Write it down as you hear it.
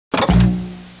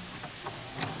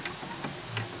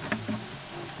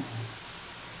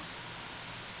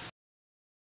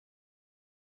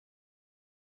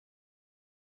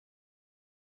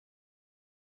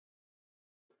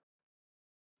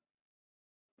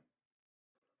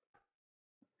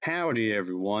Howdy,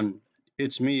 everyone.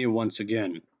 It's me once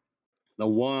again, the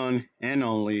one and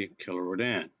only Killer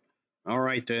Rodan.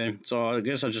 Alright, then. So, I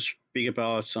guess I'll just speak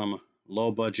about some low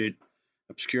budget,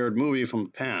 obscured movie from the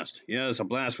past. Yes, a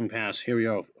blast from the past. Here we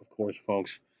go, of course,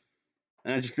 folks.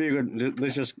 And I just figured,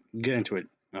 let's just get into it,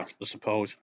 I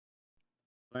suppose.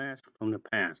 Blast from the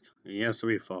past. Yes,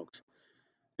 we, folks.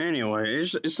 Anyway,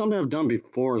 it's something I've done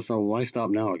before, so why stop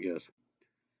now, I guess.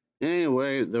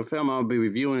 Anyway, the film I'll be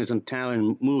reviewing is an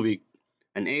Italian movie,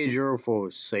 An Ager for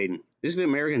Satan. This is the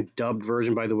American dubbed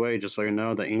version, by the way, just so you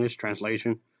know, the English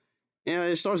translation. Yeah,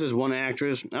 it stars as one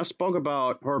actress. I spoke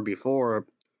about her before,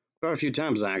 quite a few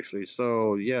times actually,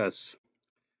 so yes.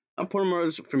 I'm pretty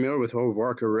much familiar with her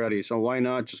work already, so why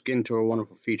not just get into her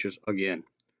wonderful features again?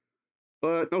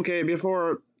 But okay,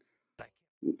 before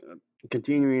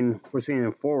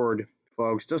proceeding forward,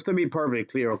 folks, just to be perfectly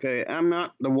clear, okay, I'm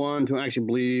not the one to actually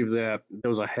believe that there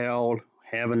was a hell,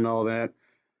 heaven, and all that.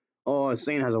 Oh, a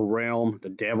saint has a realm, the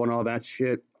devil, and all that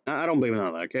shit. I don't believe in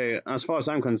all that, okay? As far as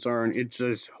I'm concerned, it's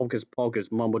just hocus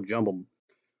pocus, mumbo jumbo,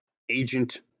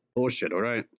 agent bullshit,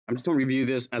 alright? I'm just gonna review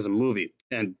this as a movie,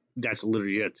 and that's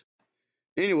literally it.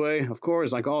 Anyway, of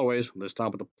course, like always, let's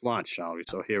start with the plot, shall we?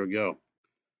 So here we go.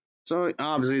 So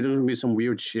obviously, there's gonna be some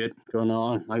weird shit going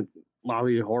on, like a lot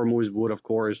of horror movies would, of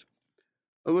course.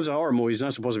 It was a horror movie, it's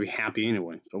not supposed to be happy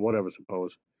anyway, so whatever,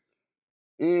 suppose.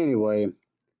 Anyway,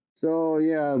 so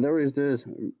yeah, there is this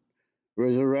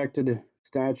resurrected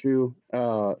statue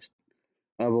of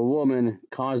a woman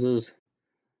causes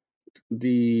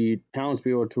the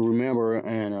townspeople to remember,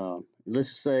 and let's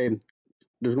just say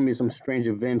there's going to be some strange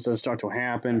events that start to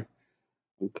happen,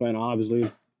 quite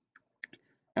obviously,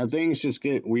 and things just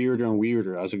get weirder and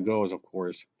weirder as it goes, of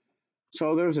course.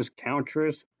 So there's this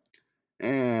countess,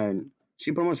 and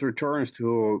she pretty much returns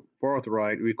to her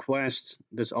birthright, requests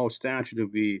this old statue to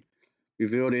be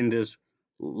revealed in this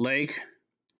lake,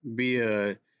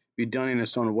 be be done in a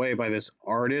certain way by this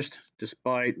artist,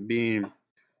 despite being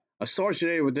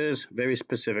associated with this very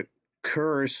specific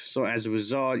curse. So as a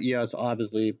result, yes,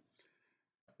 obviously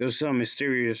there's some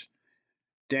mysterious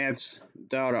deaths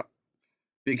that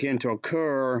begin to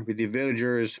occur with the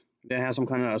villagers that have some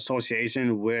kind of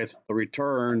association with the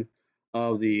return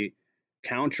of the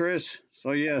countess.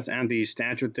 So yes, and the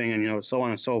statue thing, and so on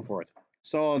and so forth.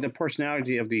 So the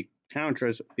personality of the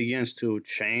countess begins to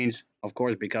change, of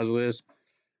course, because of this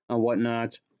and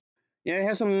whatnot. Yeah, it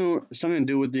has something to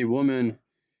do with the woman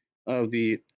of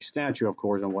the statue, of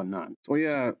course, and whatnot. So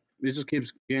yeah, it just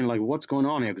keeps getting like, what's going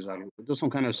on here exactly? There's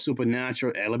some kind of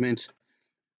supernatural element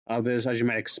of this, as you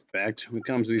might expect, when it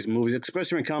comes to these movies,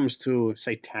 especially when it comes to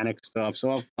satanic stuff.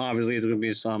 So obviously, there's going to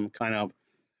be some kind of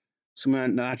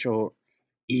supernatural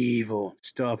evil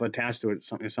stuff attached to it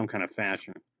in some kind of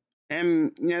fashion.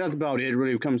 And yeah, that's about it. Really,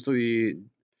 when it comes to the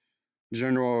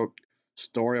general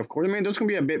story, of course. I mean, there's going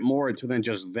to be a bit more to than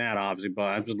just that, obviously, but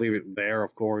I just leave it there,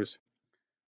 of course.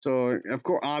 So, of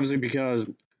course, obviously, because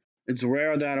it's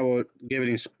rare that I will give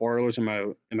any spoilers in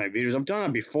my videos. I've done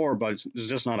it before, but it's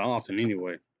just not often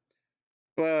anyway.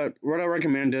 But what I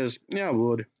recommend is, yeah, I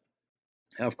would.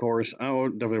 Of course, I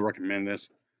would definitely recommend this.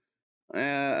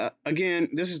 Again,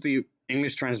 this is the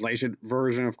English translation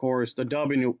version, of course. The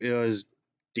dubbing is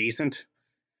decent,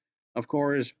 of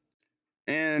course.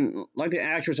 And like the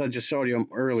actress I just showed you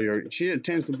earlier, she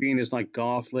tends to be in this like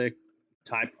gothic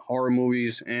type horror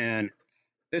movies, and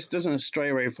this doesn't stray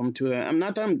away from to that. I'm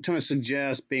not that I'm trying to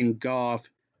suggest being goth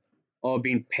or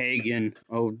being pagan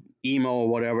or emo or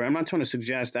whatever. I'm not trying to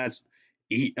suggest that's.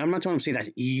 I'm not trying to say that's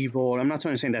evil. I'm not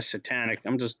trying to say that's satanic.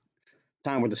 I'm just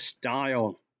talking about the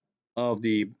style of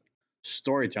the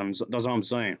storytelling. That's all I'm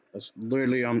saying. That's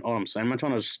literally all I'm saying. I'm not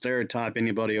trying to stereotype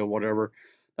anybody or whatever.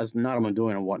 That's not what I'm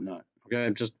doing and whatnot. Okay,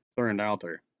 I'm just throwing it out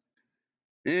there.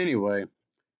 Anyway,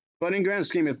 but in grand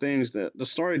scheme of things, the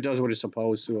story does what it's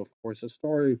supposed to. Of course, the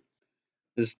story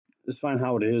is is fine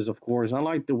how it is. Of course, I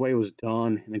like the way it was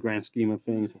done in the grand scheme of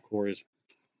things. Of course,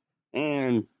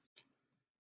 and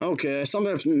okay,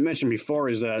 something I've mentioned before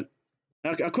is that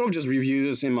I could have just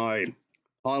reviewed this in my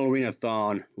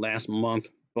Halloween-a-thon last month,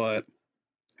 but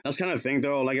that's kind of thing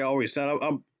though. Like I always said,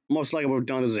 I most likely would have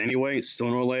done this anyway,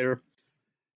 sooner or later.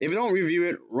 If I don't review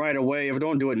it right away, if I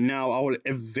don't do it now, I will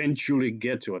eventually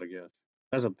get to it. I guess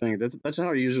that's the thing. That's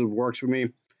how it usually works for me.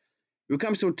 When it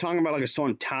comes to talking about like a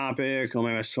certain topic or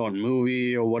maybe a certain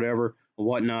movie or whatever or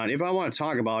whatnot, if I want to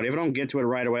talk about it, if I don't get to it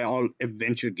right away, I'll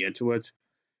eventually get to it,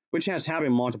 which has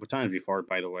happened multiple times before,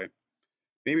 by the way.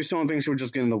 Maybe some things will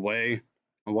just get in the way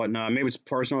and whatnot. Maybe it's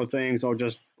personal things or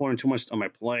just putting too much on my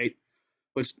plate,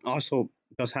 which also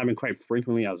does happen quite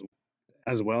frequently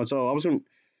as well. So I wasn't.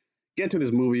 get to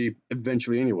this movie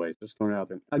eventually anyway. Just throwing it out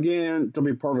there. Again, to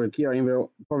be perfectly clear,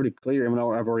 even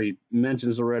though I've already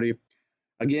mentioned this already.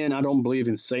 Again, I don't believe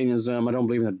in Satanism. I don't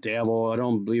believe in the devil. I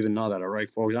don't believe in none of that, all right,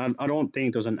 folks? I don't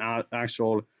think there's an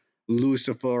actual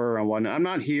Lucifer and whatnot. I'm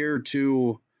not here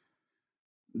to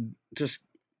just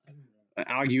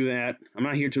argue that. I'm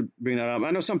not here to bring that up.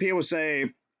 I know some people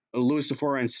say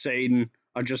Lucifer and Satan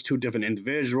are just two different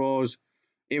individuals,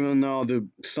 even though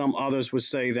some others would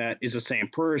say that it's the same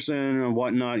person and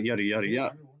whatnot, yada yada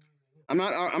yada. I'm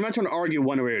not trying to argue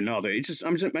one way or another.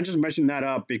 I'm just messing that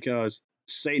up because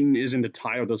Satan is in the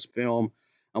title of this film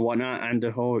and whatnot, and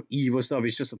the whole evil stuff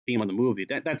is just a theme of the movie.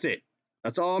 That's it.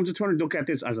 That's all. I'm just trying to look at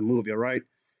this as a movie, all right?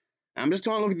 I'm just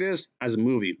trying to look at this as a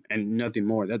movie and nothing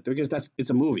more. That because that's it's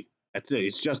a movie. That's it.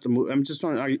 It's just a movie. I'm just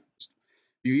trying to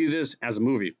view this as a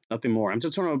movie, nothing more. I'm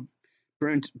just trying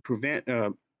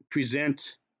to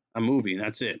present a movie, and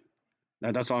that's it.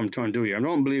 That's all I'm trying to do here. I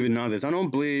don't believe in none of this. I don't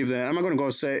believe that. I'm not going to go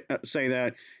say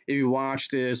that if you watch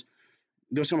this,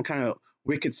 there's some kind of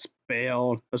wicked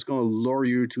spell that's going to lure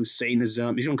you to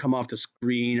Satanism. He's going to come off the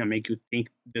screen and make you think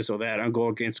this or that. I'm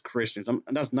going against Christians.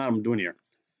 That's not what I'm doing here.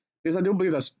 Because I do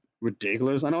believe that's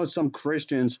ridiculous. I know some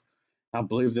Christians I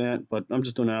believe that, but I'm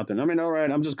just doing it out there. I mean, all right,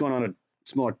 I'm just going on a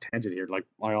small tangent here, like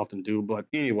I often do. But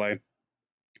anyway,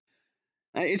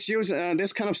 it's used.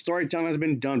 This kind of storytelling has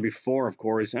been done before, of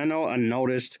course. I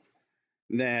noticed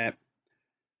that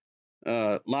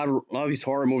a lot of these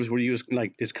horror movies will use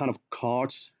like this kind of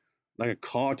cults, like a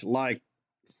cult like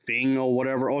thing or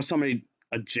whatever, or somebody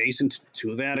adjacent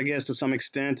to that, I guess, to some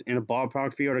extent in a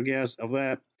ballpark field, I guess, of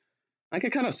that. I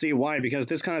can kind of see why, because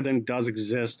this kind of thing does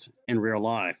exist in real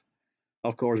life.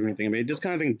 Of course, when you think about it, this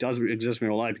kind of thing does exist in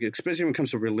real life, especially when it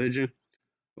comes to religion,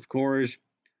 of course.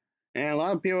 And a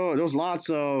lot of people, there's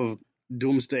lots of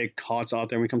doomsday cults out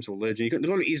there when it comes to religion. You can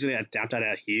really easily adapt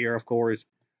that here, of course.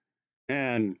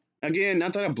 And again,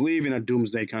 not that I believe in a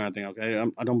doomsday kind of thing, okay?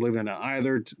 I don't believe in that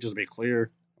either, just to be clear,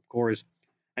 of course.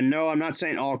 And no, I'm not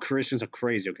saying all Christians are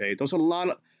crazy, okay? There's a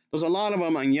lot of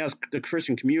them, and yes, the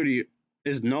Christian community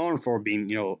is known for being,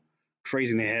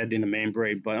 crazy in the head, in the main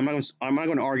brain. But I'm not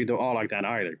going to argue they're all like that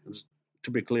either. Just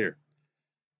to be clear.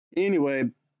 Anyway,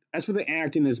 as for the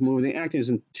acting in this movie, the acting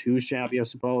isn't too shabby, I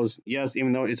suppose. Yes,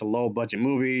 even though it's a low budget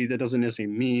movie, that doesn't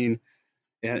necessarily mean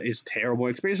it's terrible.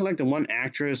 Especially like the one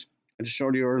actress I just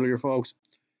showed you earlier, folks.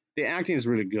 The acting is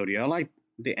really good. Yeah, I like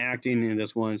the acting in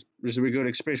this one. It's really good,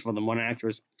 especially for the one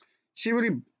actress. She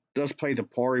really does play the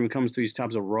part when it comes to these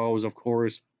types of roles, of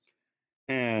course.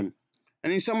 And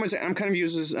and in some ways, I'm kind of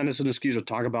using this as an excuse to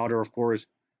talk about her, of course.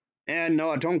 And no,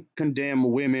 I don't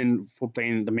condemn women for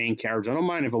playing the main character. I don't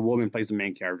mind if a woman plays the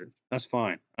main character. That's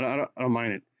fine. I don't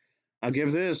mind it. I'll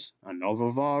give this an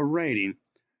overall rating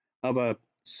of a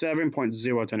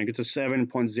 7.010. It gets a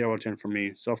 7.010 from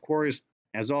me. So, of course,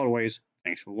 as always,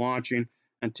 thanks for watching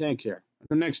and take care.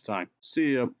 Until next time,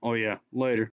 see ya. Oh, yeah,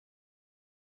 later.